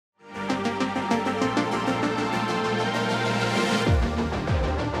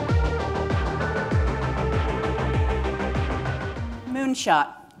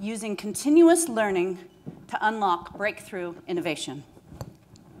Moonshot, using continuous learning to unlock breakthrough innovation.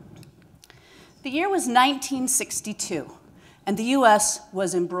 The year was 1962, and the US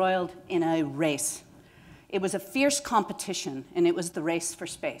was embroiled in a race. It was a fierce competition, and it was the race for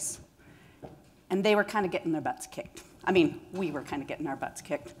space. And they were kind of getting their butts kicked. I mean, we were kind of getting our butts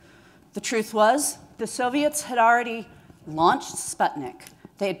kicked. The truth was, the Soviets had already launched Sputnik.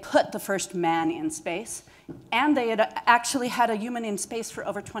 They had put the first man in space, and they had actually had a human in space for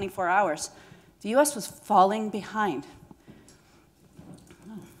over 24 hours. The US was falling behind.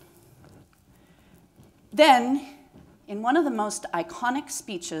 Then, in one of the most iconic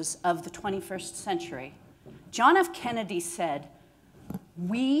speeches of the 21st century, John F. Kennedy said,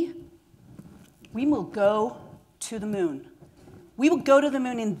 we will go to the moon. We will go to the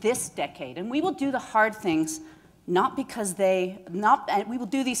moon in this decade, and we will do the hard things we will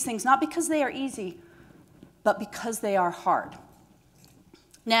do these things not because they are easy, but because they are hard.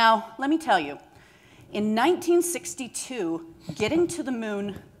 Now, let me tell you, in 1962, getting to the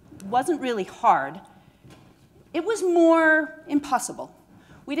moon wasn't really hard. It was more impossible.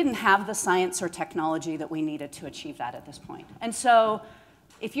 We didn't have the science or technology that we needed to achieve that at this point. And so,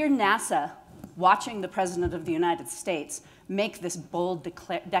 if you're NASA watching the President of the United States make this bold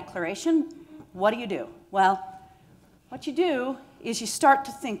declaration, what do? Well, what you do is you start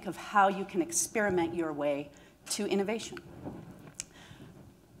to think of how you can experiment your way to innovation.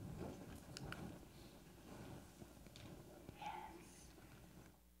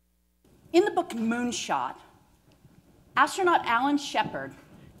 In the book Moonshot, astronaut Alan Shepard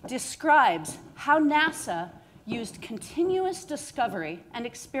describes how NASA used continuous discovery and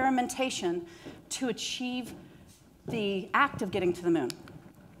experimentation to achieve the act of getting to the moon.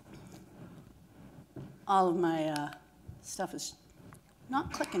 All of my stuff is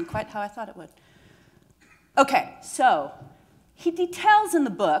not clicking quite how I thought it would. Okay, so he details in the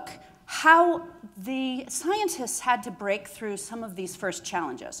book how the scientists had to break through some of these first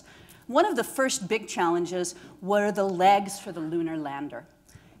challenges. One of the first big challenges were the legs for the lunar lander.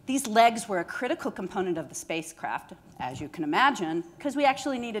 These legs were a critical component of the spacecraft, as you can imagine, because we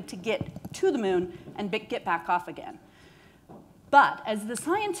actually needed to get to the moon and get back off again. But as the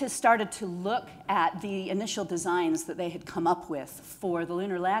scientists started to look at the initial designs that they had come up with for the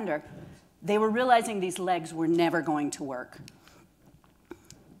lunar lander, they were realizing these legs were never going to work.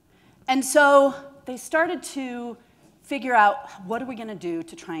 And so they started to figure out, what are we going to do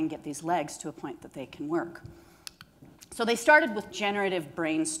to try and get these legs to a point that they can work? So they started with generative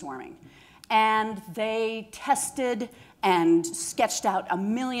brainstorming, and they tested and sketched out a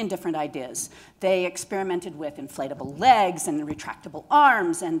million different ideas. They experimented with inflatable legs and retractable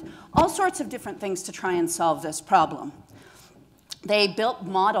arms and all sorts of different things to try and solve this problem. They built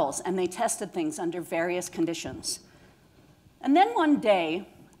models, and they tested things under various conditions. And then one day,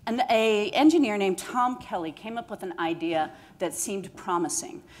 an engineer named Tom Kelly came up with an idea that seemed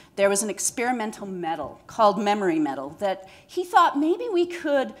promising. There was an experimental metal called memory metal that he thought maybe we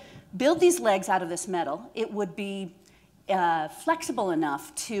could build these legs out of this metal. It would be flexible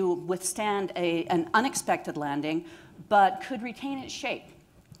enough to withstand an unexpected landing, but could retain its shape.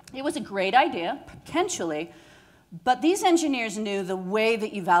 It was a great idea, potentially, but these engineers knew the way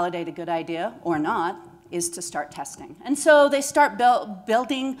that you validate a good idea, or not, is to start testing. And so they start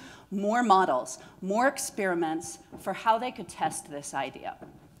building more models, more experiments for how they could test this idea.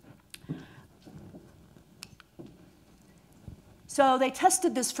 So they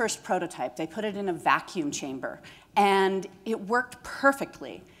tested this first prototype. They put it in a vacuum chamber, and it worked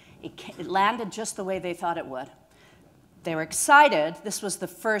perfectly. It landed just the way they thought it would. They were excited. This was the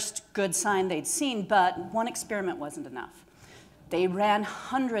first good sign they'd seen, but one experiment wasn't enough. They ran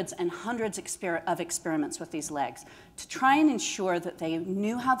hundreds and hundreds of experiments with these legs to try and ensure that they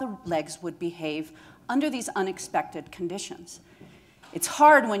knew how the legs would behave under these unexpected conditions. It's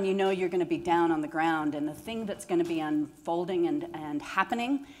hard when you know you're going to be down on the ground, and the thing that's going to be unfolding and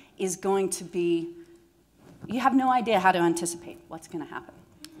happening is going to be, you have no idea how to anticipate what's going to happen.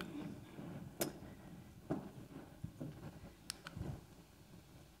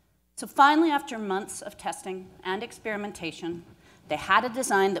 So finally, after months of testing and experimentation, they had a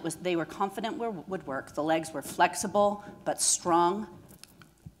design that they were confident would work. The legs were flexible but strong.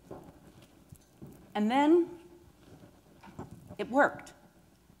 And then it worked.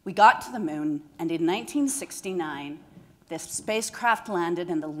 We got to the moon, and in 1969, this spacecraft landed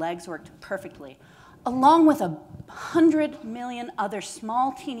and the legs worked perfectly, along with 100 million other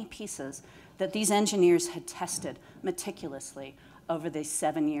small, teeny pieces that these engineers had tested meticulously over the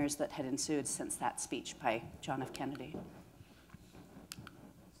 7 years that had ensued since that speech by John F. Kennedy.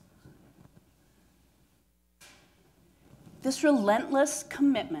 This relentless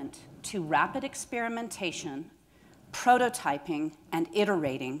commitment to rapid experimentation, prototyping, and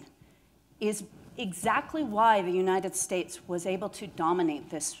iterating is exactly why the United States was able to dominate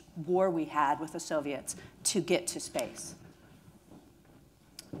this war we had with the Soviets to get to space.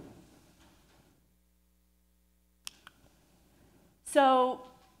 So,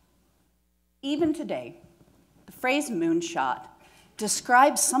 even today, the phrase moonshot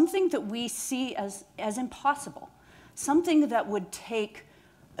describes something that we see as impossible, something that would take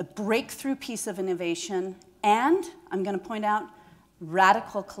a breakthrough piece of innovation and, I'm going to point out,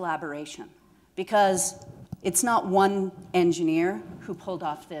 radical collaboration. Because it's not one engineer who pulled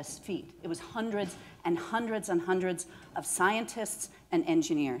off this feat. It was hundreds and hundreds and hundreds of scientists and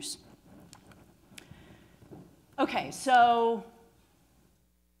engineers. Okay, so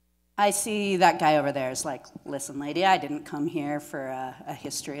I see that guy over there is like, listen, lady, I didn't come here for a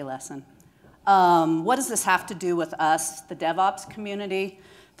history lesson. What does this have to do with us, the DevOps community,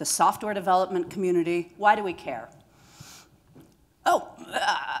 the software development community? Why do we care? Oh,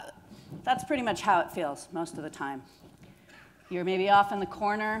 that's pretty much how it feels most of the time. You're maybe off in the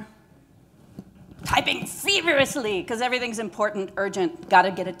corner, typing feverishly because everything's important, urgent, got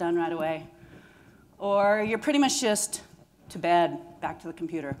to get it done right away. Or you're pretty much just to bed, back to the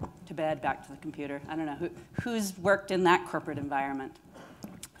computer, to bed, back to the computer. I don't know, who's worked in that corporate environment?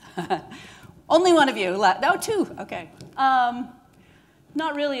 Only one of you left. No, two, okay.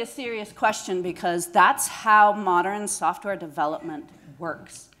 Not really a serious question because that's how modern software development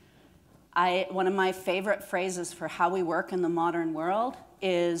works. One of my favorite phrases for how we work in the modern world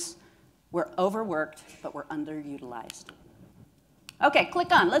is we're overworked, but we're underutilized. Okay,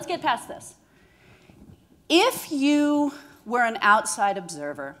 click on. Let's get past this. If you were an outside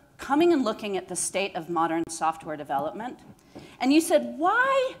observer coming and looking at the state of modern software development, and you said,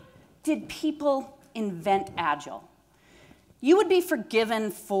 why did people invent Agile? You would be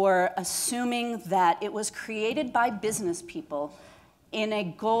forgiven for assuming that it was created by business people in a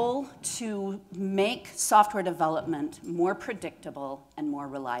goal to make software development more predictable and more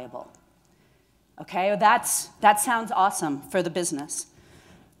reliable. Okay, that sounds awesome for the business.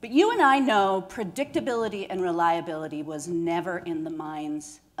 But you and I know predictability and reliability was never in the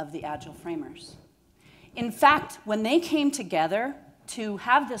minds of the Agile framers. In fact, when they came together to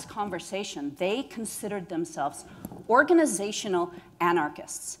have this conversation, they considered themselves organizational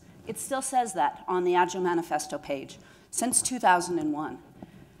anarchists. It still says that on the Agile Manifesto page. Since 2001.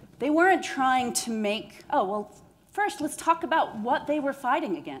 They weren't trying to make, oh, well, first let's talk about what they were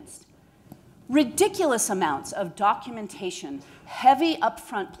fighting against. Ridiculous amounts of documentation, heavy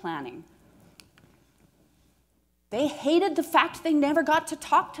upfront planning. They hated the fact they never got to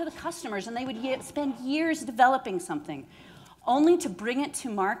talk to the customers and they would spend years developing something, only to bring it to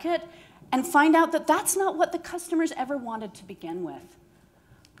market and find out that that's not what the customers ever wanted to begin with.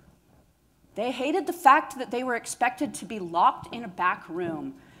 They hated the fact that they were expected to be locked in a back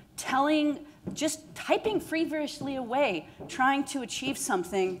room, just typing feverishly away, trying to achieve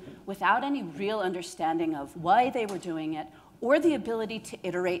something without any real understanding of why they were doing it or the ability to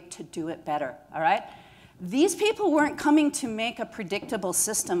iterate to do it better, all right? These people weren't coming to make a predictable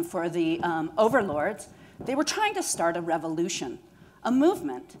system for the overlords. They were trying to start a revolution, a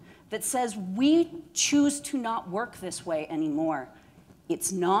movement that says we choose to not work this way anymore.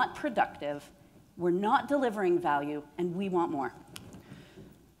 It's not productive, we're not delivering value, and we want more.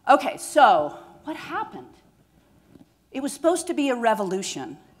 Okay, so what happened? It was supposed to be a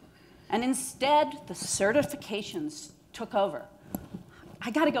revolution, and instead the certifications took over.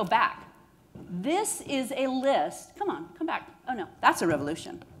 I gotta go back. This is a list, come on, come back. Oh no, that's a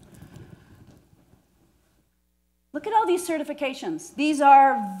revolution. Look at all these certifications. These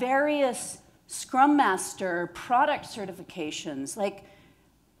are various Scrum Master product certifications. Like,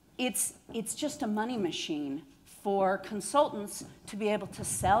 it's just a money machine for consultants to be able to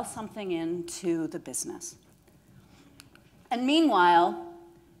sell something into the business. And meanwhile,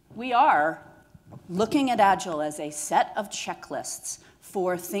 we are looking at Agile as a set of checklists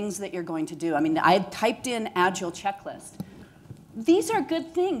for things that you're going to do. I mean, I typed in Agile checklist. These are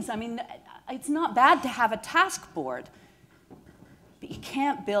good things. I mean, it's not bad to have a task board, but you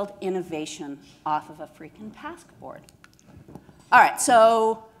can't build innovation off of a freaking task board. All right,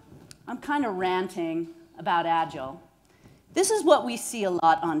 so I'm kind of ranting about Agile. This is what we see a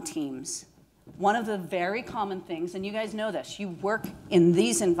lot on teams. One of the very common things, and you guys know this, you work in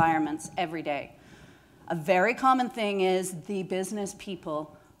these environments every day. A very common thing is the business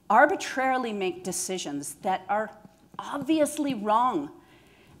people arbitrarily make decisions that are obviously wrong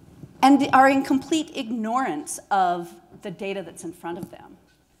and are in complete ignorance of the data that's in front of them.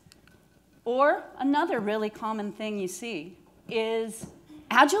 Or another really common thing you see is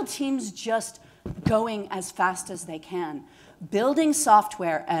Agile teams just going as fast as they can, building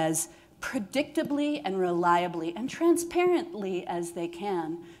software as predictably and reliably and transparently as they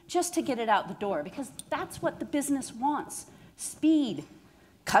can, just to get it out the door, because that's what the business wants, speed.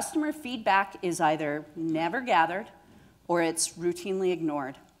 Customer feedback is either never gathered or it's routinely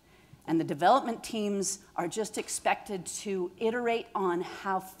ignored. And the development teams are just expected to iterate on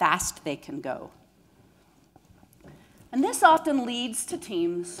how fast they can go. And this often leads to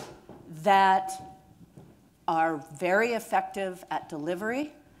teams that are very effective at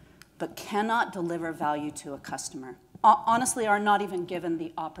delivery, but cannot deliver value to a customer. Honestly, are not even given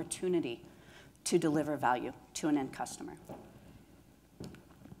the opportunity to deliver value to an end customer.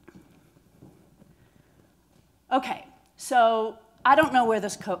 Okay, so I don't know where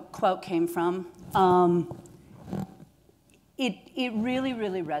this quote came from. It really,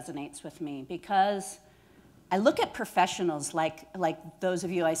 really resonates with me because I look at professionals like those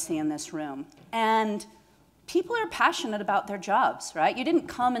of you I see in this room, and people are passionate about their jobs, right? You didn't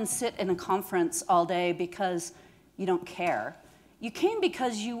come and sit in a conference all day because you don't care. You came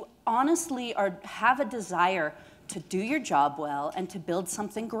because you honestly have a desire to do your job well and to build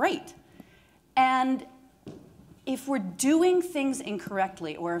something great. And if we're doing things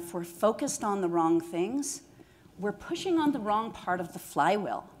incorrectly or if we're focused on the wrong things, we're pushing on the wrong part of the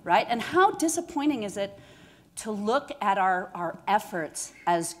flywheel, right? And how disappointing is it to look at our efforts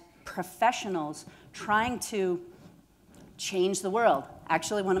as professionals trying to change the world?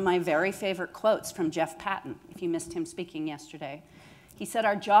 Actually, one of my very favorite quotes from Jeff Patton, if you missed him speaking yesterday. He said,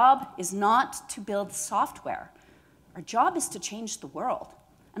 our job is not to build software. Our job is to change the world.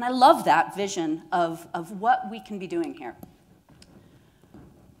 And I love that vision of what we can be doing here.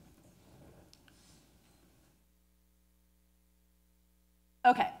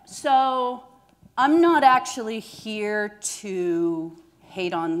 Okay, so I'm not actually here to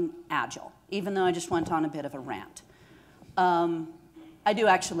hate on Agile, even though I just went on a bit of a rant. I do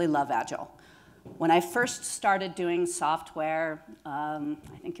actually love Agile. When I first started doing software, I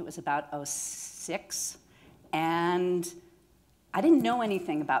think it was about 2006, and I didn't know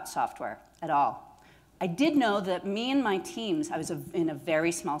anything about software at all. I did know that me and my teams, I was in a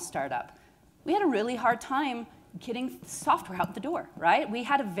very small startup, we had a really hard time getting software out the door, right? We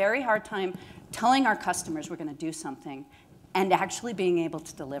had a very hard time telling our customers we're going to do something and actually being able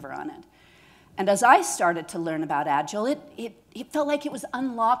to deliver on it. And as I started to learn about Agile, it felt like it was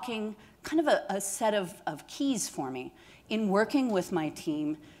unlocking kind of a set of keys for me in working with my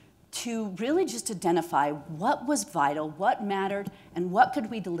team to really just identify what was vital, what mattered, and what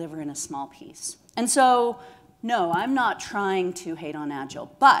could we deliver in a small piece. And so, no, I'm not trying to hate on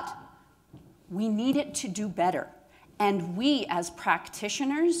Agile, but we need it to do better. And we, as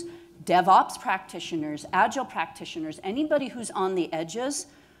practitioners, DevOps practitioners, Agile practitioners, anybody who's on the edges,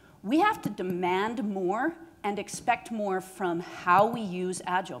 we have to demand more and expect more from how we use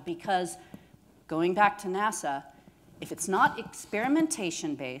Agile, because going back to NASA, if it's not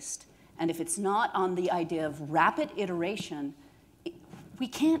experimentation-based, and if it's not on the idea of rapid iteration, we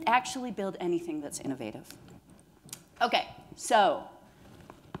can't actually build anything that's innovative. Okay, so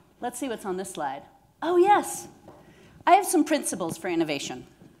let's see what's on this slide. Oh, yes. I have some principles for innovation.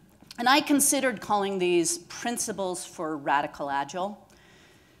 And I considered calling these principles for radical Agile.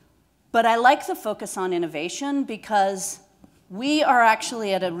 But I like the focus on innovation because we are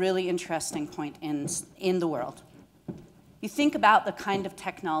actually at a really interesting point in the world. You think about the kind of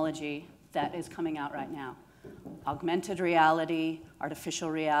technology that is coming out right now. Augmented reality,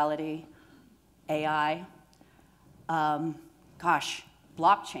 artificial reality, AI.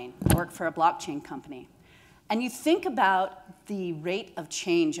 Blockchain. I work for a blockchain company. And you think about the rate of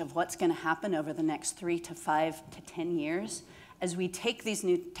change of what's going to happen over the next 3 to 5 to 10 years as we take these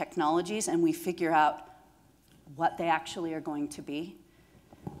new technologies and we figure out what they actually are going to be.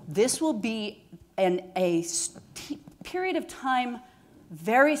 This will be a period of time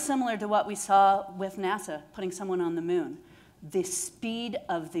very similar to what we saw with NASA putting someone on the moon. The speed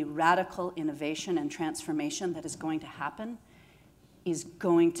of the radical innovation and transformation that is going to happen is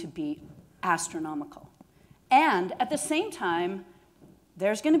going to be astronomical. And at the same time,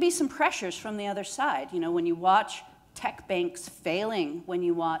 there's going to be some pressures from the other side. You know, when you watch tech banks failing, when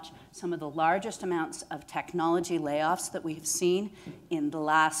you watch some of the largest amounts of technology layoffs that we have seen in the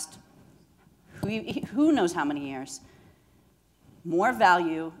last who knows how many years, more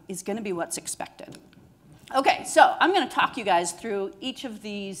value is going to be what's expected. Okay, so I'm going to talk you guys through each of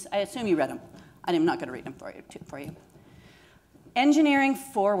these. I assume you read them. I'm not going to read them for you. Engineering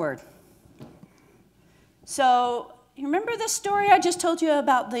forward. So you remember this story I just told you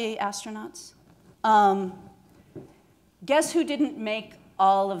about the astronauts? Guess who didn't make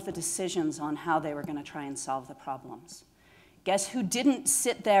all of the decisions on how they were going to try and solve the problems? Guess who didn't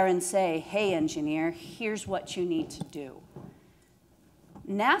sit there and say, hey, engineer, here's what you need to do?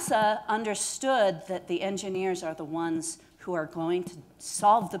 NASA understood that the engineers are the ones who are going to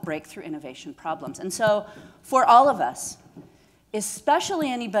solve the breakthrough innovation problems. And so for all of us,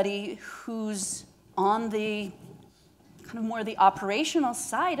 especially anybody who's on the kind of more the operational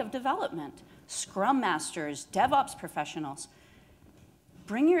side of development, Scrum Masters, DevOps professionals,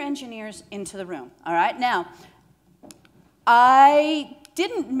 bring your engineers into the room, all right? Now, I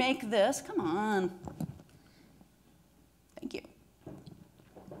didn't make this, come on. Thank you.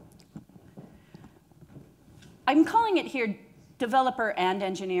 I'm calling it here developer and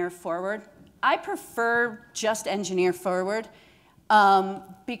engineer forward. I prefer just engineer forward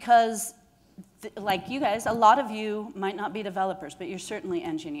because, like you guys, a lot of you might not be developers, but you're certainly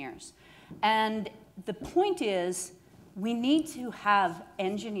engineers. And the point is, we need to have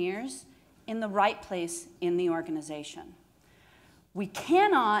engineers in the right place in the organization. We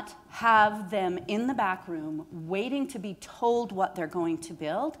cannot have them in the back room waiting to be told what they're going to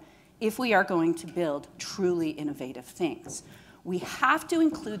build if we are going to build truly innovative things. We have to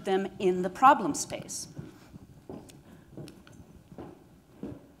include them in the problem space.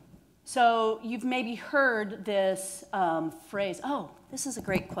 So you've maybe heard this phrase, oh, this is a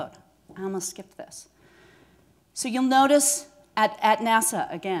great quote. I almost skipped this. So you'll notice at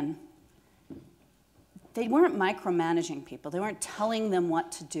NASA, again, they weren't micromanaging people. They weren't telling them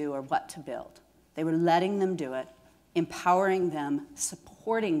what to do or what to build. They were letting them do it, empowering them,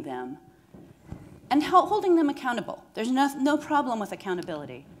 supporting them, and holding them accountable. There's no problem with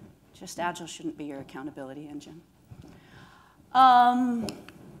accountability. Just Agile shouldn't be your accountability engine. I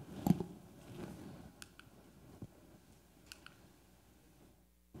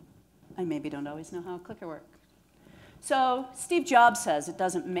maybe don't always know how a clicker works. So Steve Jobs says it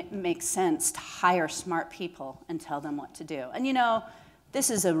doesn't make sense to hire smart people and tell them what to do. And you know,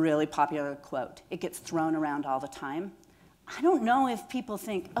 this is a really popular quote. It gets thrown around all the time. I don't know if people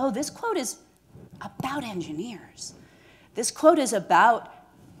think, oh, this quote is about engineers. This quote is about,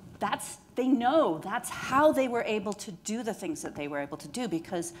 they know that's how they were able to do the things that they were able to do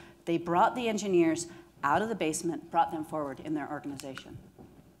because they brought the engineers out of the basement, brought them forward in their organization.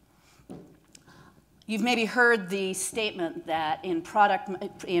 You've maybe heard the statement that in product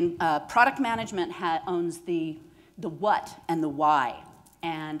management owns the what and the why,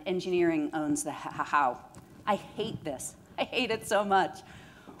 and engineering owns the how. I hate this. I hate it so much.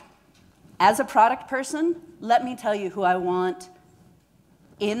 As a product person, let me tell you who I want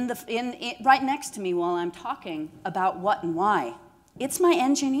right next to me while I'm talking about what and why. It's my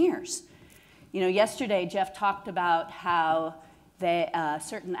engineers. You know, yesterday Jeff talked about how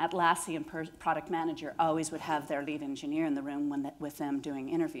certain Atlassian product manager always would have their lead engineer in the room with them doing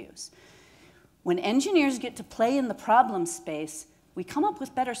interviews. When engineers get to play in the problem space, we come up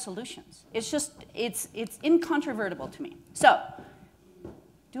with better solutions. It's just, it's incontrovertible to me. So,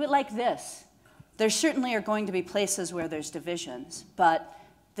 do it like this. There certainly are going to be places where there's divisions, but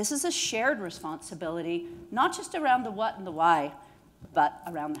this is a shared responsibility, not just around the what and the why, but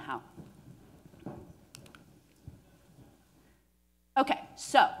around the how. Okay,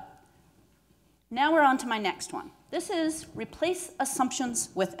 so now we're on to my next one. This is replace assumptions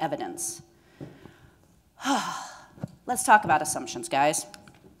with evidence. Let's talk about assumptions, guys.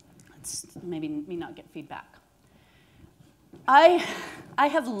 Let's maybe me not get feedback. I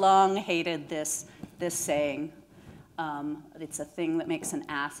have long hated this saying. It's a thing that makes an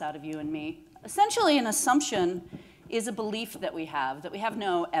ass out of you and me. Essentially, an assumption is a belief that we have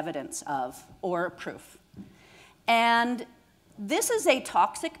no evidence of or proof. And this is a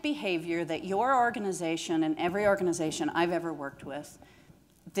toxic behavior that your organization and every organization I've ever worked with,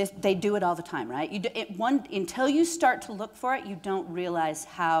 they do it all the time, right? Until you start to look for it, you don't realize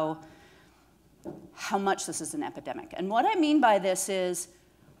how much this is an epidemic. And what I mean by this is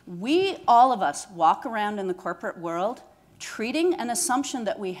all of us walk around in the corporate world treating an assumption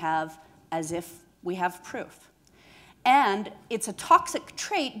that we have as if we have proof. And it's a toxic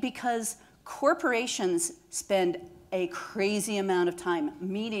trait because corporations spend a crazy amount of time,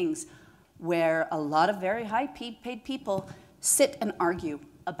 meetings where a lot of very high-paid people sit and argue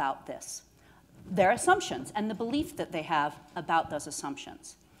about this, their assumptions and the belief that they have about those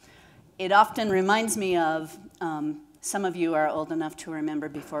assumptions. It often reminds me of, some of you are old enough to remember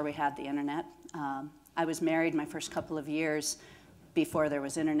before we had the internet. I was married my first couple of years before there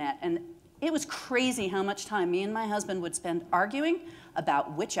was internet, and it was crazy how much time me and my husband would spend arguing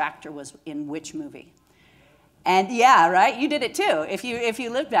about which actor was in which movie. And yeah, right, you did it too, if you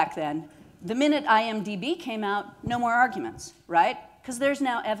lived back then. The minute IMDb came out, no more arguments, right? Because there's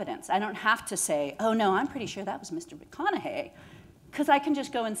now evidence. I don't have to say, oh no, I'm pretty sure that was Mr. McConaughey, because I can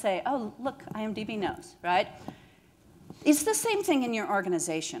just go and say, oh, look, IMDb knows, right? It's the same thing in your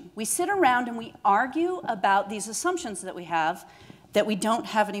organization. We sit around and we argue about these assumptions that we have that we don't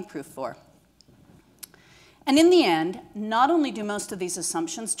have any proof for. And in the end, not only do most of these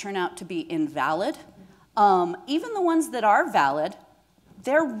assumptions turn out to be invalid, even the ones that are valid,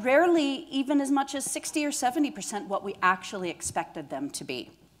 they're rarely even as much as 60 or 70% what we actually expected them to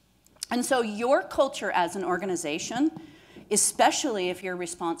be. And so your culture as an organization, especially if you're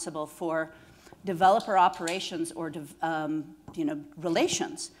responsible for developer operations or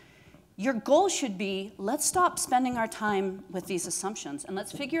relations, your goal should be, let's stop spending our time with these assumptions and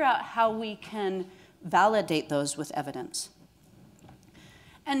let's figure out how we can validate those with evidence.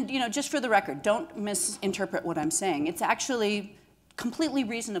 And just for the record, don't misinterpret what I'm saying. It's actually completely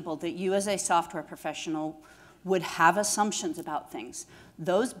reasonable that you as a software professional would have assumptions about things.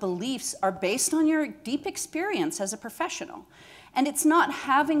 Those beliefs are based on your deep experience as a professional. And it's not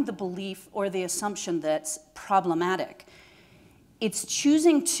having the belief or the assumption that's problematic. It's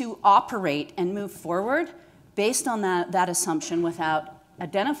choosing to operate and move forward based on that assumption without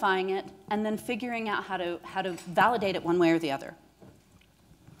identifying it and then figuring out how to validate it one way or the other.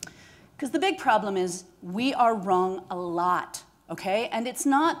 Because the big problem is we are wrong a lot, okay? And it's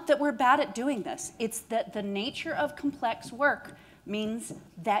not that we're bad at doing this. It's that the nature of complex work means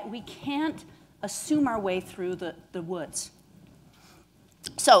that we can't assume our way through the woods.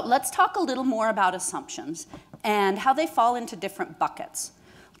 So let's talk a little more about assumptions and how they fall into different buckets.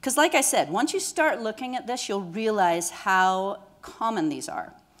 Because like I said, once you start looking at this, you'll realize how common these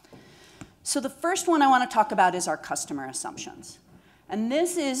are. So the first one I want to talk about is our customer assumptions. And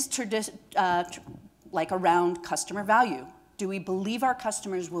this is like around customer value. Do we believe our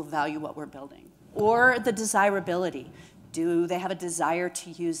customers will value what we're building? Or the desirability. Do they have a desire to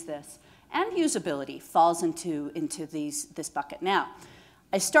use this? And usability falls into this bucket. Now,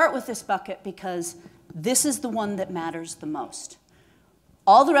 I start with this bucket because this is the one that matters the most.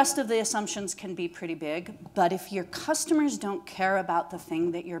 All the rest of the assumptions can be pretty big, but if your customers don't care about the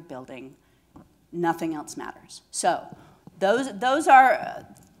thing that you're building, nothing else matters. So those are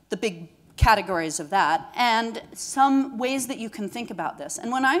the big categories of that, and some ways that you can think about this.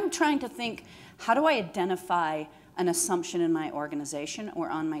 And when I'm trying to think, how do I identify an assumption in my organization or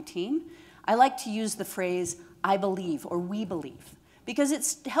on my team, I like to use the phrase, I believe, or we believe, because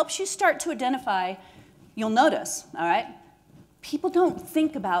it helps you start to identify. You'll notice, all right, people don't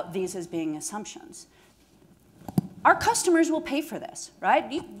think about these as being assumptions. Our customers will pay for this,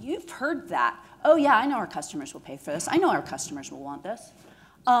 right? You've heard that. Oh yeah, I know our customers will pay for this. I know our customers will want this.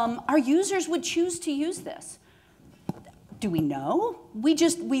 Our users would choose to use this. Do we know? We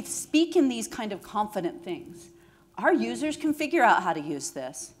speak in these kind of confident things. Our users can figure out how to use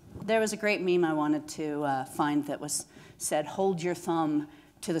this. There was a great meme I wanted to find that said, hold your thumb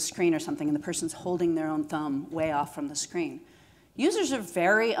to the screen or something, and the person's holding their own thumb way off from the screen. Users are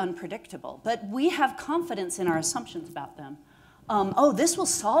very unpredictable, but we have confidence in our assumptions about them. Oh, this will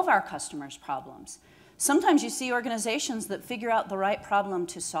solve our customers' problems. Sometimes you see organizations that figure out the right problem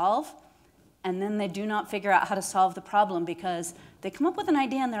to solve, and then they do not figure out how to solve the problem because they come up with an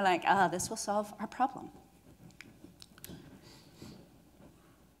idea and they're like, this will solve our problem.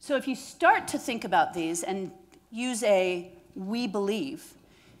 So if you start to think about these and use a we believe,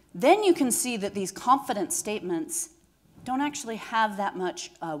 then you can see that these confident statements don't actually have that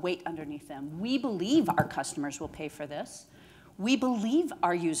much weight underneath them. We believe our customers will pay for this. We believe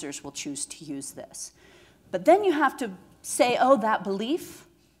our users will choose to use this. But then you have to say, oh, that belief,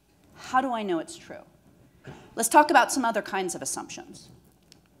 how do I know it's true? Let's talk about some other kinds of assumptions.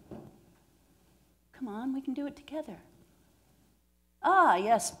 Come on, we can do it together. Ah,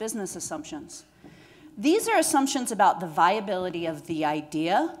 yes, business assumptions. These are assumptions about the viability of the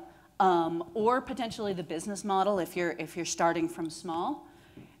idea or potentially the business model if you're starting from small,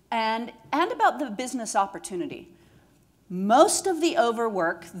 and about the business opportunity. Most of the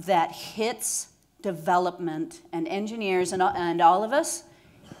overwork that hits development and engineers and all of us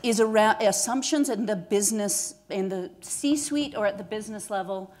is around assumptions in the business, in the C-suite or at the business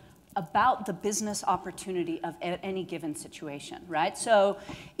level about the business opportunity of any given situation, right? So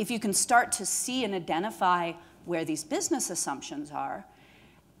if you can start to see and identify where these business assumptions are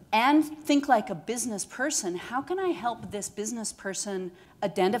and think like a business person, how can I help this business person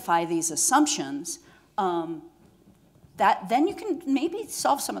identify these assumptions? Then you can maybe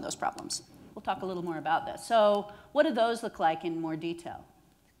solve some of those problems. We'll talk a little more about this. So what do those look like in more detail?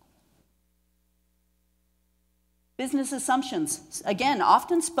 Business assumptions, again,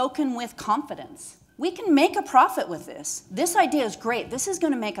 often spoken with confidence. We can make a profit with this. This idea is great. This is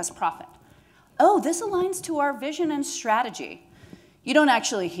going to make us profit. Oh, this aligns to our vision and strategy. You don't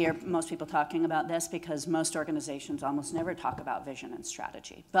actually hear most people talking about this because most organizations almost never talk about vision and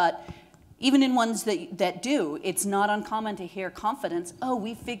strategy. But even in ones that do, it's not uncommon to hear confidence, oh,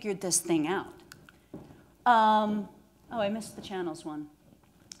 we figured this thing out. Oh, I missed the channels one.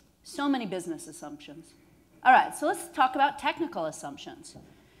 So many business assumptions. All right, so let's talk about technical assumptions.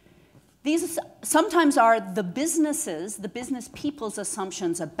 These sometimes are the business people's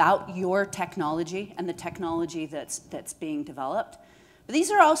assumptions about your technology and the technology that's being developed. But these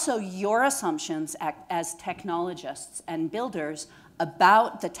are also your assumptions as technologists and builders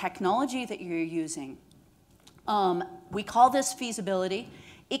about the technology that you're using. We call this feasibility.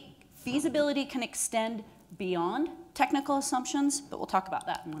 Feasibility can extend beyond technical assumptions, but we'll talk about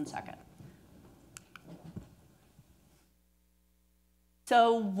that in 1 second.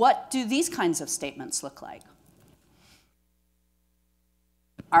 So what do these kinds of statements look like?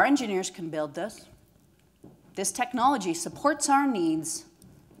 Our engineers can build this. This technology supports our needs.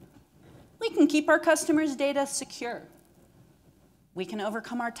 We can keep our customers' data secure. We can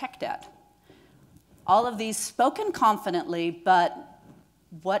overcome our tech debt. All of these spoken confidently, but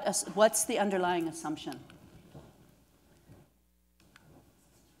what's the underlying assumption?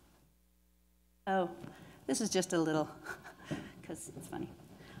 Oh, this is just a little, because it's funny.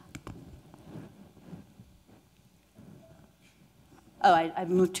 Oh, I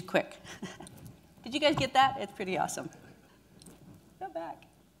moved too quick. Did you guys get that? It's pretty awesome. Go back.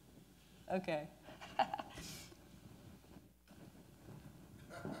 Okay.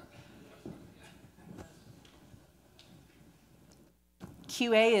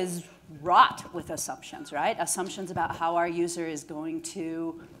 QA is wrought with assumptions, right? Assumptions about how our user is going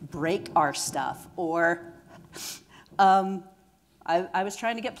to break our stuff. Or I was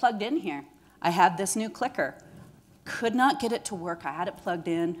trying to get plugged in here. I had this new clicker. Could not get it to work. I had it plugged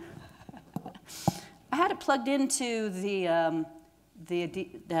in. I had it plugged into the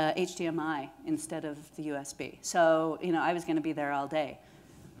HDMI instead of the USB. So, I was going to be there all day.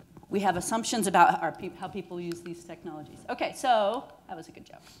 We have assumptions about how people use these technologies. Okay, so that was a good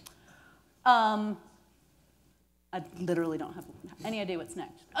joke. I literally don't have any idea what's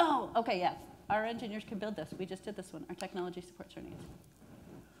next. Oh, okay, yeah. Our engineers can build this. We just did this one. Our technology supports our needs.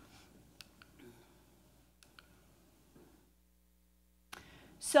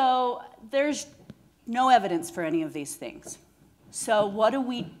 So there's no evidence for any of these things. So what do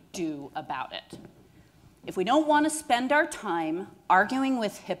we do about it? If we don't want to spend our time arguing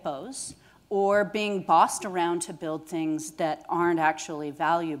with hippos or being bossed around to build things that aren't actually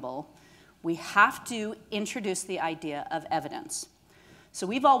valuable, we have to introduce the idea of evidence. So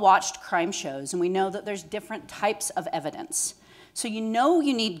we've all watched crime shows, and we know that there's different types of evidence. So you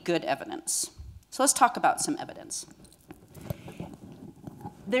need good evidence. So let's talk about some evidence.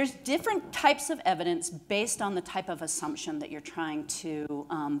 There's different types of evidence based on the type of assumption that you're trying to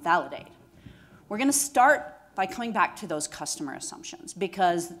validate. We're going to start by coming back to those customer assumptions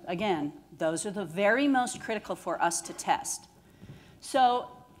because, again, those are the very most critical for us to test. So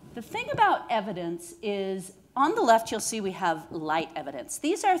the thing about evidence is, on the left, you'll see we have light evidence.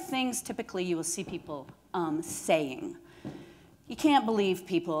 These are things typically you will see people saying. You can't believe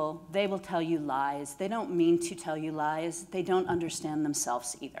people. They will tell you lies. They don't mean to tell you lies. They don't understand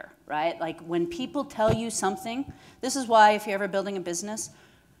themselves either, right? Like when people tell you something, this is why if you're ever building a business,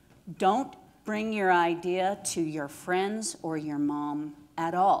 don't bring your idea to your friends or your mom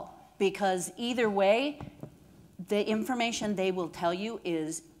at all. Because either way, the information they will tell you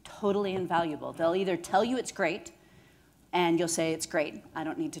is totally invaluable. They'll either tell you it's great, and you'll say it's great, I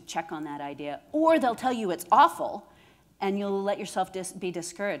don't need to check on that idea, or they'll tell you it's awful, and you'll let yourself be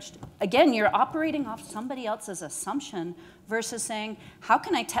discouraged. Again, you're operating off somebody else's assumption versus saying, how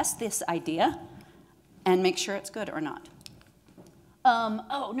can I test this idea and make sure it's good or not?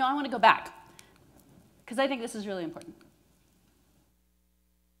 Oh, no, I want to go back, because I think this is really important.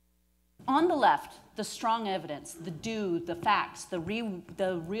 On the left, the strong evidence, the facts, the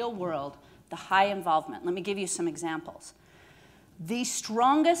real world, the high involvement. Let me give you some examples. The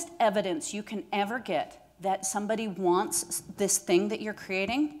strongest evidence you can ever get that somebody wants this thing that you're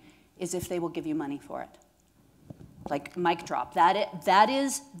creating is if they will give you money for it. Like mic drop. That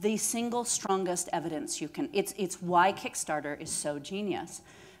is the single strongest evidence you can. It's why Kickstarter is so genius.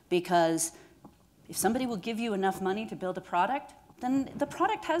 Because if somebody will give you enough money to build a product, then the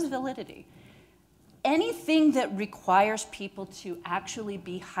product has validity. Anything that requires people to actually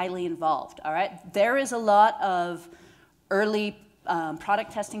be highly involved, all right? There is a lot of early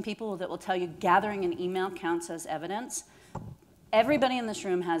product testing people that will tell you gathering an email counts as evidence. Everybody in this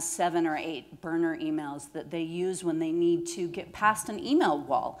room has 7 or 8 burner emails that they use when they need to get past an email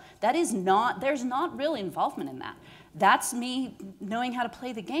wall. That is not, there's not real involvement in that. That's me knowing how to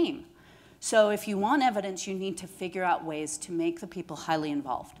play the game. So if you want evidence, you need to figure out ways to make the people highly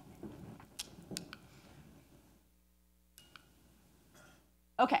involved.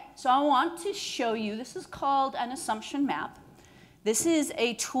 Okay, so I want to show you, this is called an assumption map. This is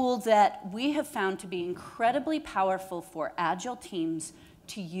a tool that we have found to be incredibly powerful for Agile teams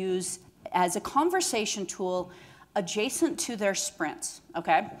to use as a conversation tool adjacent to their sprints,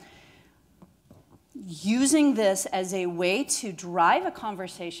 okay? Using this as a way to drive a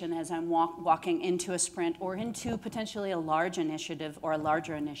conversation as I'm walking into a sprint or into potentially a large initiative or a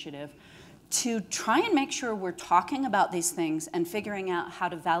larger initiative to try and make sure we're talking about these things and figuring out how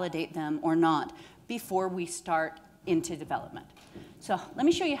to validate them or not before we start into development. So let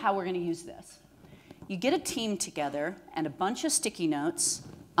me show you how we're going to use this. You get a team together and a bunch of sticky notes.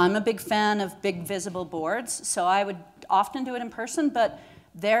 I'm a big fan of big visible boards, so I would often do it in person, but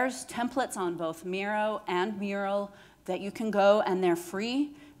there's templates on both Miro and Mural that you can go, and they're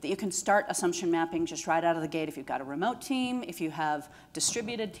free, that you can start assumption mapping just right out of the gate if you've got a remote team, if you have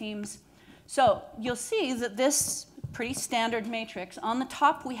distributed teams. So you'll see that this pretty standard matrix, on the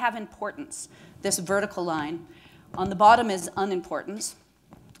top we have importance, this vertical line. On the bottom is unimportance.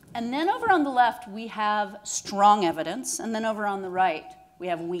 And then over on the left, we have strong evidence. And then over on the right, we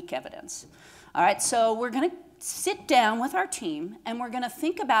have weak evidence. All right, so we're going to sit down with our team, and we're going to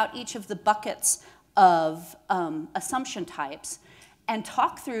think about each of the buckets of assumption types and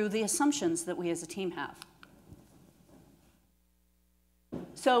talk through the assumptions that we as a team have.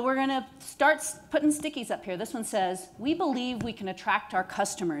 So we're going to start putting stickies up here. This one says, we believe we can attract our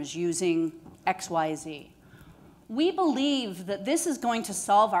customers using XYZ. We believe that this is going to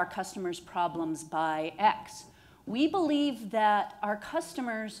solve our customers' problems by X. We believe that our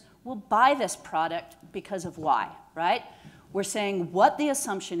customers will buy this product because of Y, right? We're saying what the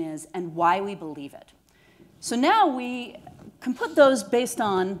assumption is and why we believe it. So now we can put those based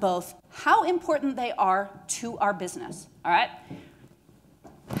on both how important they are to our business, all right?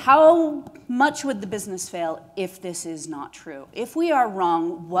 How much would the business fail if this is not true? If we are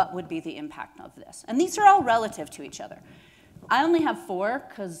wrong, what would be the impact of this? And these are all relative to each other. I only have 4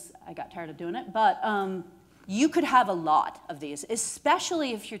 because I got tired of doing it, but you could have a lot of these,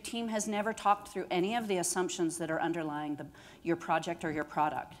 especially if your team has never talked through any of the assumptions that are underlying your project or your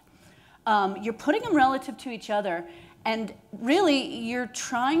product. You're putting them relative to each other, and really you're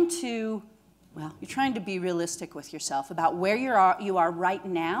trying to be realistic with yourself about where you are right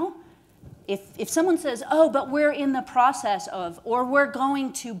now. If someone says, oh, but we're in the process of, or we're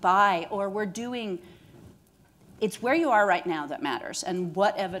going to buy, or we're doing, it's where you are right now that matters, and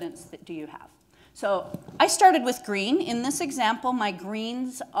what evidence do you have. So I started with green. In this example, my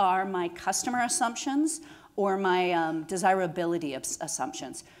greens are my customer assumptions or my desirability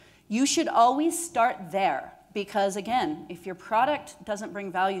assumptions. You should always start there. Because again, if your product doesn't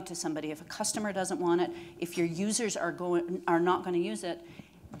bring value to somebody, if a customer doesn't want it, if your users are not going to use it,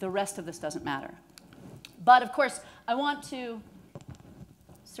 the rest of this doesn't matter. But of course, I want to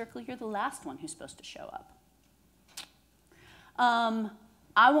circle, you're the last one who's supposed to show up.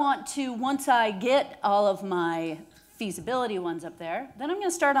 I want to, once I get all of my feasibility ones up there, then I'm going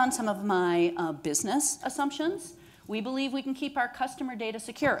to start on some of my business assumptions. We believe we can keep our customer data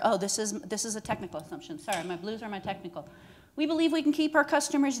secure. Oh, this is a technical assumption. Sorry, my blues are my technical. We believe we can keep our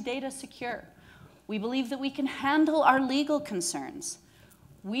customers' data secure. We believe that we can handle our legal concerns.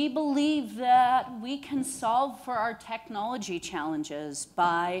 We believe that we can solve for our technology challenges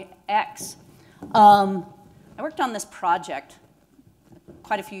by X. I worked on this project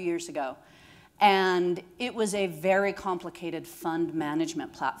quite a few years ago. And it was a very complicated fund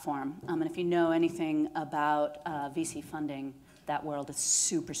management platform. And if you know anything about VC funding, that world is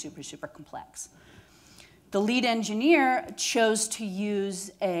super, super, super complex. The lead engineer chose to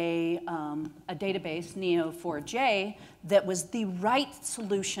use a database, Neo4j, that was the right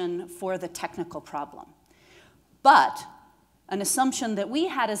solution for the technical problem. But an assumption that we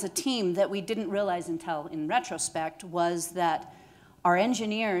had as a team that we didn't realize until in retrospect was that our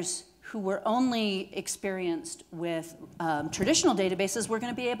engineers who were only experienced with traditional databases were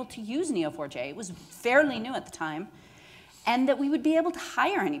going to be able to use Neo4j. It was fairly new at the time, and that we would be able to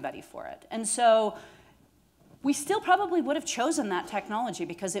hire anybody for it. And so we still probably would have chosen that technology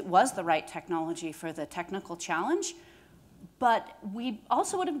because it was the right technology for the technical challenge, but we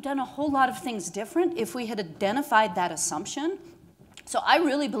also would have done a whole lot of things different if we had identified that assumption. So I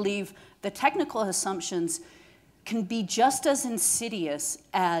really believe the technical assumptions can be just as insidious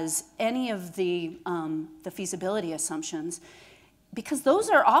as any of the feasibility assumptions, because those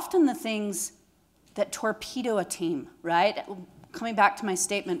are often the things that torpedo a team, right? Coming back to my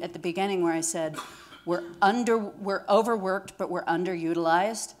statement at the beginning where I said we're overworked, but we're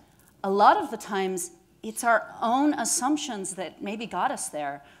underutilized. A lot of the times, it's our own assumptions that maybe got us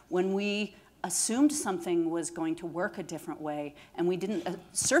there when we assumed something was going to work a different way, and we didn't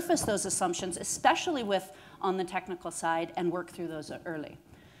surface those assumptions, especially on the technical side, and work through those early.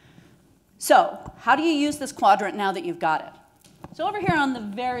 So, how do you use this quadrant now that you've got it? So over here on the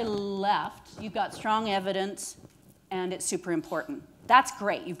very left, you've got strong evidence, and it's super important. That's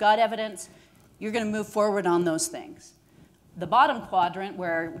great. You've got evidence. You're going to move forward on those things. The bottom quadrant,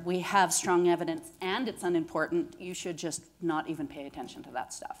 where we have strong evidence and it's unimportant, you should just not even pay attention to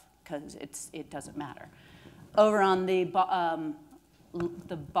that stuff, because it doesn't matter. Over on the bottom,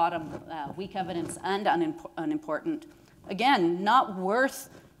 weak evidence and unimportant, again, not worth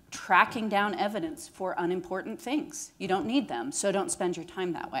tracking down evidence for unimportant things. You don't need them, so don't spend your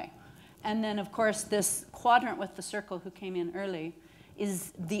time that way. And then, of course, this quadrant with the circle who came in early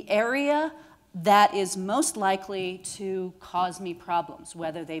is the area that is most likely to cause me problems,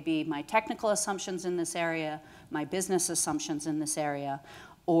 whether they be my technical assumptions in this area, my business assumptions in this area,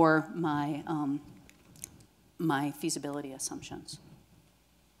 or my feasibility assumptions.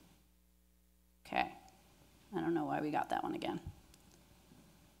 Okay, I don't know why we got that one again.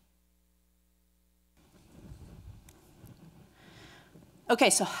 Okay,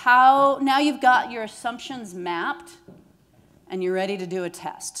 so now you've got your assumptions mapped and you're ready to do a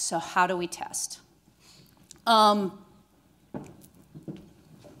test. So how do we test? I'm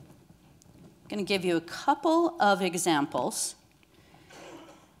going to give you a couple of examples.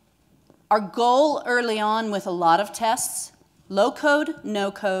 Our goal early on with a lot of tests, low code, no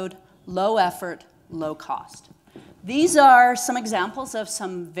code, low effort, low cost. These are some examples of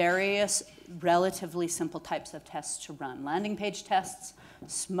some various relatively simple types of tests to run. Landing page tests,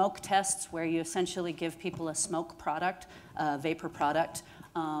 smoke tests, where you essentially give people a smoke product, a vapor product,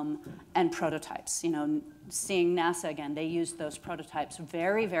 and prototypes. You know, seeing NASA again, they use those prototypes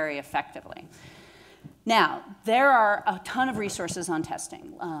very, very effectively. Now, there are a ton of resources on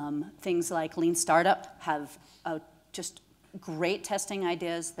testing. Things like Lean Startup have just great testing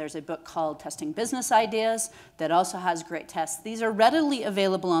ideas. There's a book called Testing Business Ideas that also has great tests. These are readily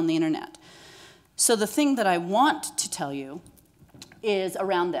available on the internet. So the thing that I want to tell you is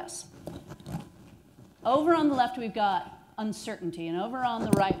around this. Over on the left, we've got uncertainty, and over on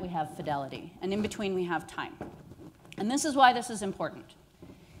the right, we have fidelity, and in between, we have time. And this is why this is important.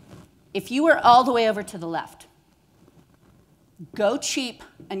 If you were all the way over to the left, go cheap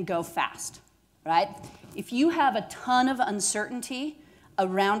and go fast, right? If you have a ton of uncertainty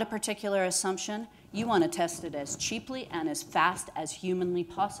around a particular assumption, you want to test it as cheaply and as fast as humanly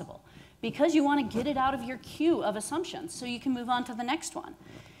possible, because you want to get it out of your queue of assumptions so you can move on to the next one.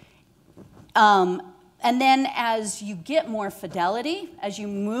 And then as you get more fidelity, as you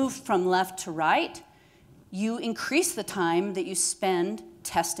move from left to right, you increase the time that you spend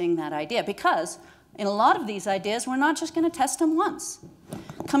testing that idea, because in a lot of these ideas, we're not just going to test them once.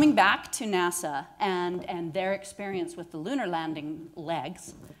 Coming back to NASA and their experience with the lunar landing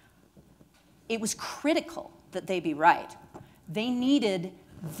legs, it was critical that they be right. They needed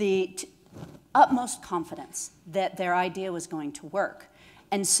the utmost confidence that their idea was going to work.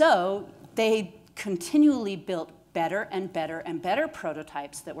 And so they continually built better and better and better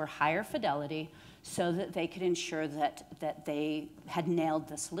prototypes that were higher fidelity so that they could ensure that they had nailed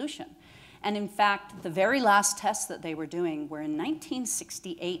the solution. And in fact, the very last tests that they were doing were in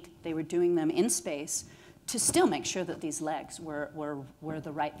 1968. They were doing them in space to still make sure that these legs were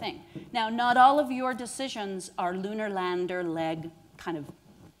the right thing. Now, not all of your decisions are lunar lander leg kind of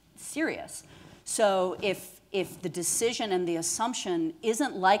serious. So if the decision and the assumption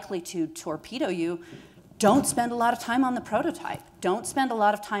isn't likely to torpedo you, don't spend a lot of time on the prototype. Don't spend a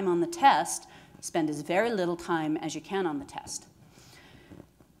lot of time on the test. Spend as very little time as you can on the test.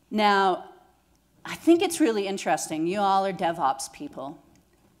 Now, I think it's really interesting. You all are DevOps people.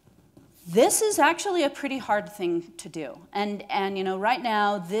 This is actually a pretty hard thing to do. And you know, right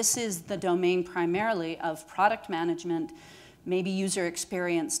now, this is the domain primarily of product management, maybe user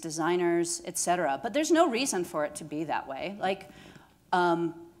experience designers, et cetera. But there's no reason for it to be that way. Like,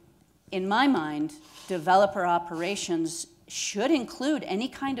 in my mind, developer operations should include any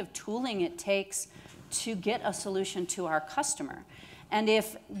kind of tooling it takes to get a solution to our customer. And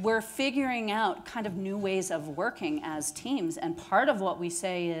if we're figuring out kind of new ways of working as teams, and part of what we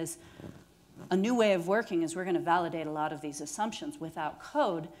say is a new way of working is we're going to validate a lot of these assumptions without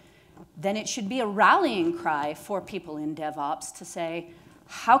code, then it should be a rallying cry for people in DevOps to say,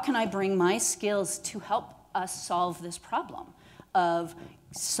 how can I bring my skills to help us solve this problem of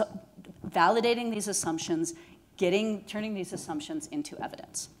validating these assumptions, turning these assumptions into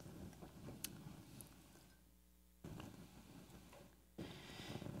evidence.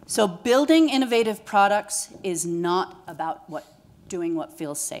 So building innovative products is not about doing what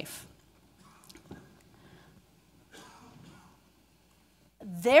feels safe.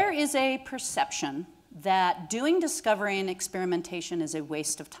 There is a perception that doing discovery and experimentation is a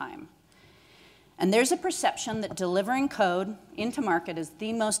waste of time. And there's a perception that delivering code into market is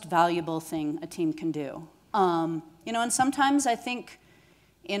the most valuable thing a team can do. And sometimes I think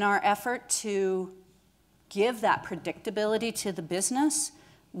in our effort to give that predictability to the business,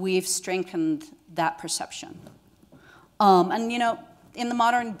 we've strengthened that perception. In the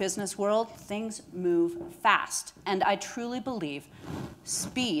modern business world, things move fast. And I truly believe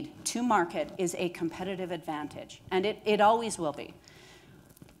speed to market is a competitive advantage. And it always will be.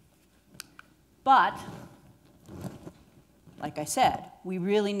 But, like I said, we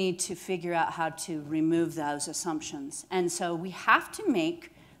really need to figure out how to remove those assumptions. And so we have to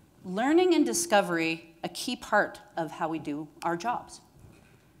make learning and discovery a key part of how we do our jobs.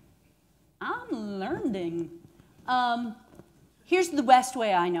 I'm learning. Here's the best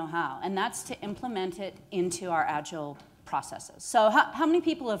way I know how, and that's to implement it into our Agile processes. So how many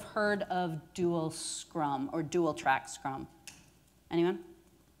people have heard of dual Scrum or dual track Scrum? Anyone?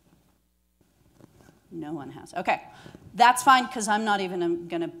 No one has. Okay, that's fine because I'm not even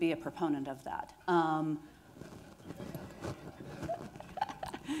going to be a proponent of that. I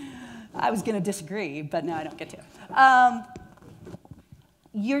was going to disagree, but no, I don't get to.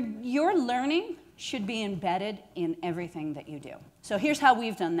 Your learning should be embedded in everything that you do. So here's how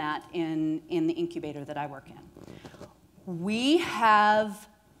we've done that in the incubator that I work in. We have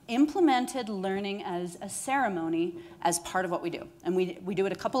implemented learning as a ceremony as part of what we do. And we do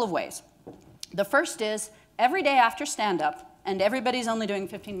it a couple of ways. The first is every day after stand-up, and everybody's only doing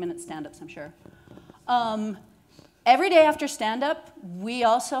 15-minute stand-ups, I'm sure. Every day after stand-up, we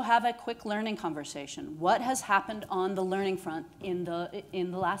also have a quick learning conversation. What has happened on the learning front in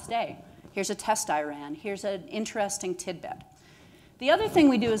the last day? Here's a test I ran. Here's an interesting tidbit. The other thing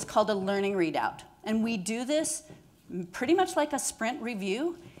we do is called a learning readout. And we do this pretty much like a sprint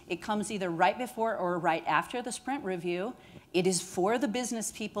review. It comes either right before or right after the sprint review. It is for the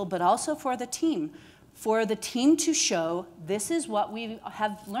business people, but also for the team to show this is what we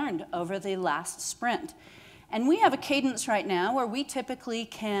have learned over the last sprint. And we have a cadence right now where we typically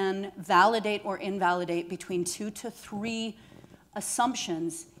can validate or invalidate between 2 to 3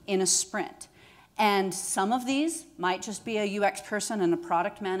 assumptions in a sprint. And some of these might just be a UX person and a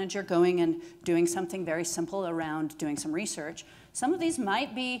product manager going and doing something very simple around doing some research. Some of these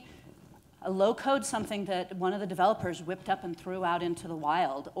might be a low code, something that one of the developers whipped up and threw out into the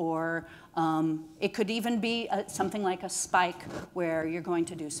wild. Or it could even be something like a spike where you're going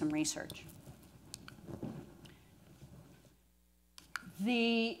to do some research.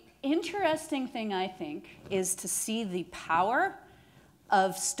 The interesting thing, I think, is to see the power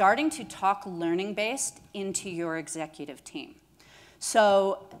of starting to talk learning-based into your executive team.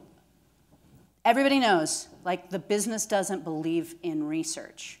 So everybody knows, like, the business doesn't believe in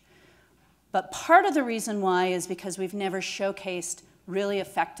research. But part of the reason why is because we've never showcased really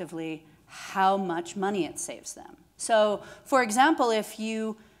effectively how much money it saves them. So, for example, if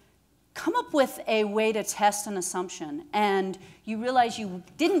you come up with a way to test an assumption and you realize you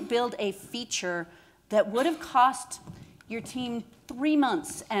didn't build a feature that would have cost your team 3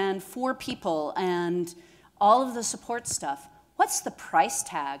 months and 4 people and all of the support stuff, what's the price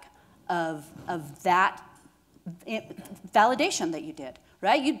tag of that validation that you did,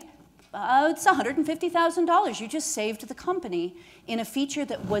 right? It's $150,000 you just saved the company in a feature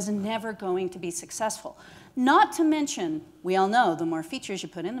that was never going to be successful. Not to mention, we all know, the more features you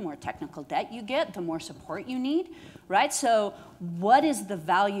put in, the more technical debt you get, the more support you need, right? So what is the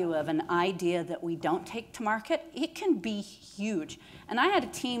value of an idea that we don't take to market? It can be huge. And I had a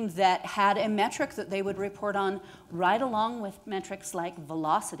team that had a metric that they would report on right along with metrics like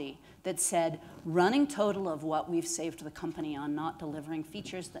velocity that said running total of what we've saved the company on not delivering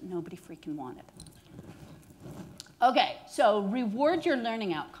features that nobody freaking wanted. Okay, so reward your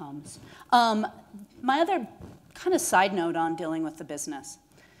learning outcomes. My other kind of side note on dealing with the business.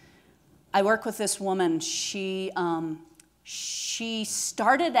 I work with this woman. She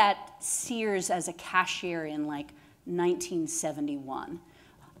started at Sears as a cashier in like 1971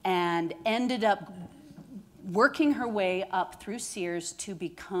 and ended up working her way up through Sears to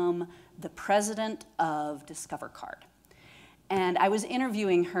become the president of Discover Card. And I was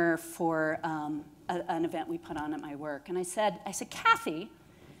interviewing her for an event we put on at my work. And I said, Kathy,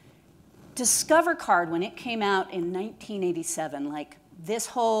 Discover Card, when it came out in 1987, like this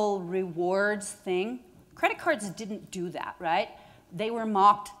whole rewards thing, credit cards didn't do that, right? They were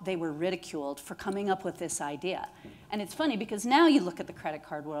mocked, they were ridiculed for coming up with this idea. And it's funny because now you look at the credit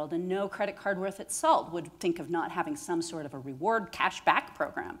card world and no credit card worth its salt would think of not having some sort of a reward cashback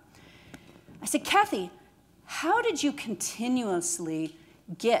program. I said, Kathy, how did you continuously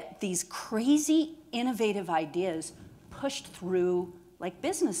get these crazy innovative ideas pushed through like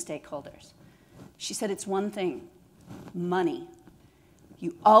business stakeholders? She said, it's one thing, money.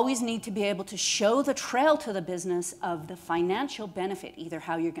 You always need to be able to show the trail to the business of the financial benefit, either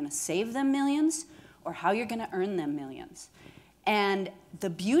how you're going to save them millions or how you're going to earn them millions. And the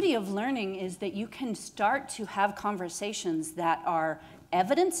beauty of learning is that you can start to have conversations that are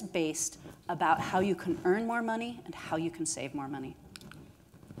evidence-based about how you can earn more money and how you can save more money.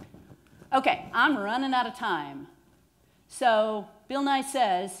 Okay, I'm running out of time. So Bill Nye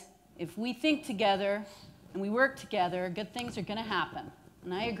says, if we think together and we work together, good things are going to happen.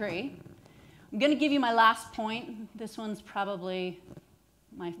 And I agree. I'm going to give you my last point. This one's probably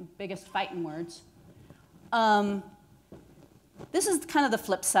my biggest fighting words. This is kind of the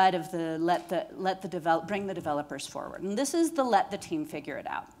flip side of the bring the developers forward. And this is the let the team figure it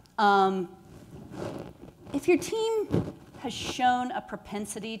out. If your team has shown a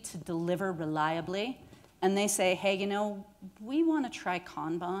propensity to deliver reliably, and they say, hey, you know, we want to try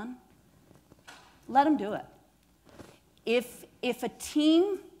Kanban, let them do it. If a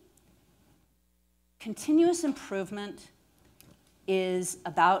team, continuous improvement is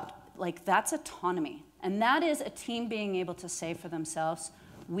about, like, that's autonomy. And that is a team being able to say for themselves,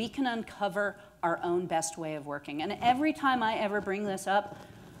 we can uncover our own best way of working. And every time I ever bring this up,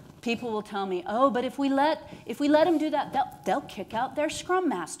 people will tell me, oh, but if we let them do that, they'll kick out their scrum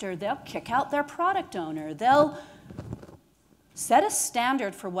master, they'll kick out their product owner, they'll set a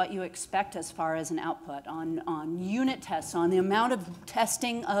standard for what you expect as far as an output on unit tests, on the amount of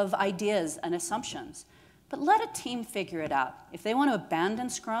testing of ideas and assumptions. But let a team figure it out. If they want to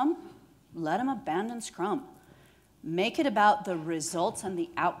abandon Scrum, let them abandon Scrum. Make it about the results and the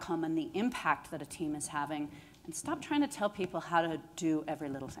outcome and the impact that a team is having, and stop trying to tell people how to do every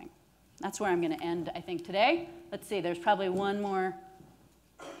little thing. That's where I'm going to end, I think, today. Let's see, there's probably one more.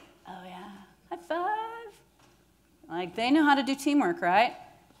 Oh, yeah, high five. Like, they know how to do teamwork, right?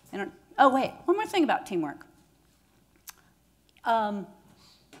 They don't, oh, wait, one more thing about teamwork. Well,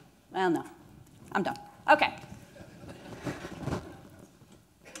 no, I'm done. Okay.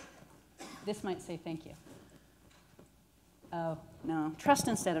 This might say thank you. Oh, no, trust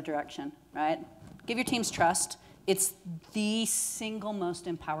instead of direction, right? Give your teams trust. It's the single most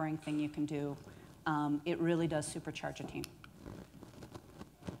empowering thing you can do. It really does supercharge a team.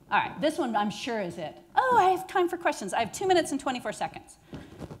 All right, this one I'm sure is it. Oh, I have time for questions. I have 2 minutes and 24 seconds.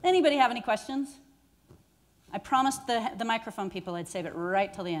 Anybody have any questions? I promised the microphone people I'd save it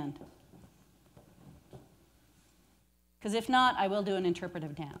right till the end. Because if not, I will do an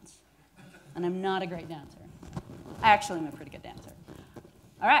interpretive dance. And I'm not a great dancer. I actually am a pretty good dancer.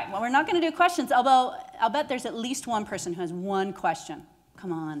 All right, well, we're not going to do questions, although I'll bet there's at least one person who has one question.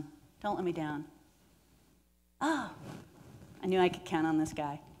 Come on, don't let me down. Oh, I knew I could count on this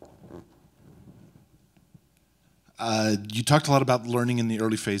guy. You talked a lot about learning in the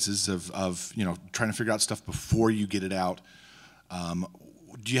early phases of trying to figure out stuff before you get it out.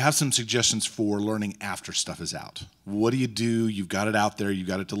 Do you have some suggestions for learning after stuff is out? What do? You've got it out there, you've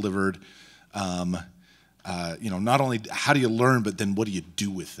got it delivered. Not only how do you learn, but then what do you do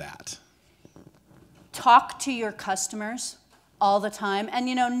with that? Talk to your customers all the time. And,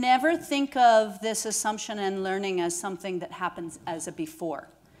 never think of this assumption and learning as something that happens as a before.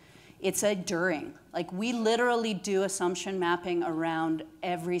 It's a during. Like, we literally do assumption mapping around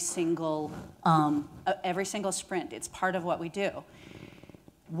every single sprint. It's part of what we do.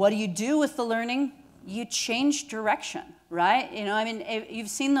 What do you do with the learning? You change direction, right? You've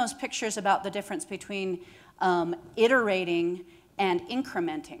seen those pictures about the difference between iterating and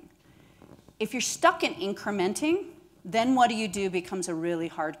incrementing. If you're stuck in incrementing, then what do you do becomes a really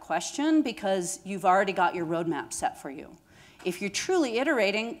hard question because you've already got your roadmap set for you. If you're truly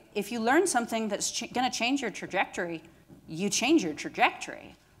iterating, if you learn something that's going to change your trajectory, you change your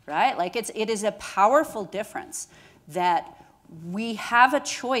trajectory, right? Like, it is a powerful difference that we have a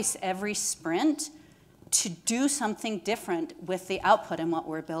choice every sprint to do something different with the output and what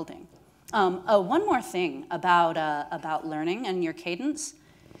we're building. One more thing about learning and your cadence.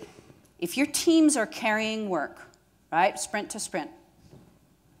 If your teams are carrying work, right, sprint to sprint,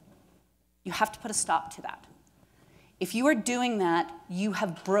 you have to put a stop to that. If you are doing that, you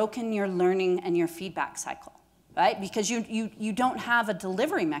have broken your learning and your feedback cycle, right? Because you don't have a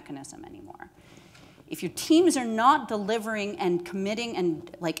delivery mechanism anymore. If your teams are not delivering and committing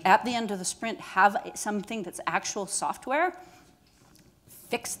and like at the end of the sprint have something that's actual software,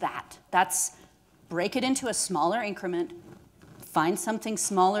 fix that. That's break it into a smaller increment, find something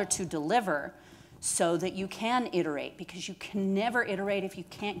smaller to deliver so that you can iterate, because you can never iterate if you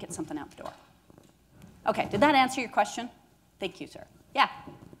can't get something out the door. Okay, did that answer your question? Thank you, sir. Yeah.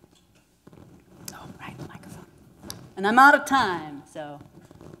 Oh, right, the microphone. And I'm out of time, so.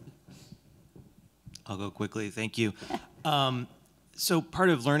 I'll go quickly, thank you. So part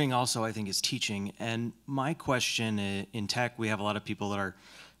of learning also, I think, is teaching. And my question in tech, we have a lot of people that are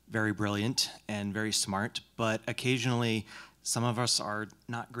very brilliant and very smart, but occasionally some of us are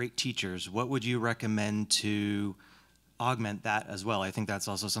not great teachers. What would you recommend to augment that as well? I think that's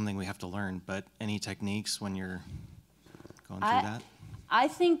also something we have to learn, but any techniques when you're going through that? I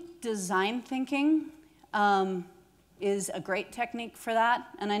think design thinking is a great technique for that.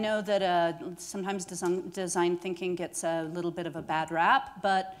 And I know that sometimes design thinking gets a little bit of a bad rap,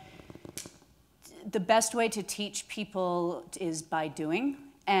 but the best way to teach people is by doing.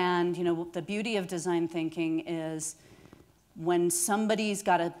 And you know, the beauty of design thinking is when somebody's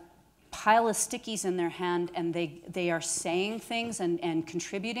got a pile of stickies in their hand and they are saying things and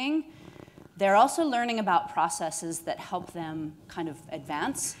contributing, they're also learning about processes that help them kind of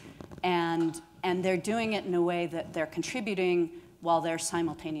advance, and they're doing it in a way that they're contributing while they're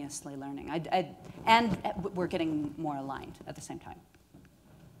simultaneously learning. And we're getting more aligned at the same time.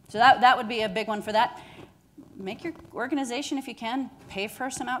 So that would be a big one for that. Make your organization, if you can, pay for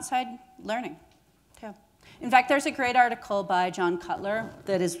some outside learning, too. In fact, there's a great article by John Cutler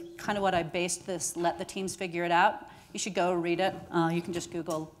that is kind of what I based this Let the Teams Figure It Out. You should go read it. You can just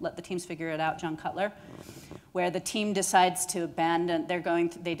Google Let the Teams Figure It Out, John Cutler, where the team decides to abandon,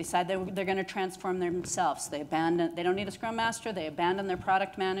 they decide they're going to transform themselves. They don't need a Scrum Master, they abandon their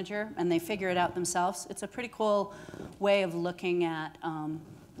product manager, and they figure it out themselves. It's a pretty cool way of looking at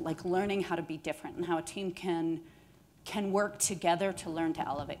like learning how to be different and how a team can work together to learn to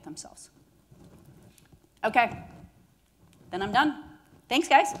elevate themselves. Okay, then I'm done. Thanks,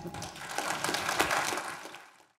 guys.